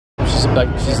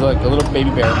She's like a little baby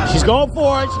bear. She's going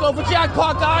for it. She's going for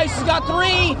jackpot, guys. She's got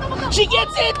 3. She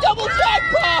gets it. Double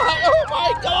jackpot. Oh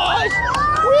my gosh.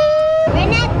 Woo! We're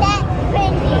not that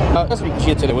crazy. That's what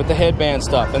kids in it with the headband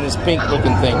stuff and this pink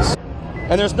looking things.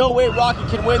 And there's no way Rocky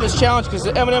can win this challenge because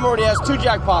Eminem already has 2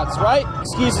 jackpots, right?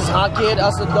 Excuses, huh, kid?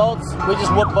 Us adults, we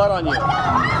just whoop butt on you.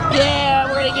 Yeah,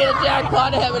 we're gonna get a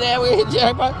jackpot, Eminem. We're gonna get a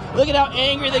jackpot. Look at how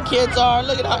angry the kids are.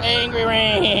 Look at how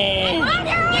angry.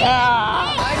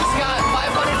 Ah. I just got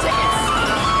 500 tickets.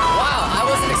 Wow, I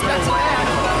wasn't expecting that.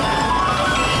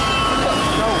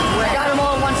 I got them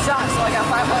all in one shot, so I got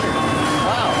 500.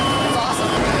 Wow, that's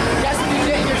awesome. Guess if you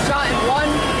get your shot in one,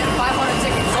 you get 500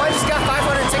 tickets. So I just got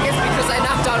 500 tickets because I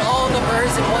knocked out all the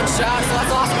birds in one shot.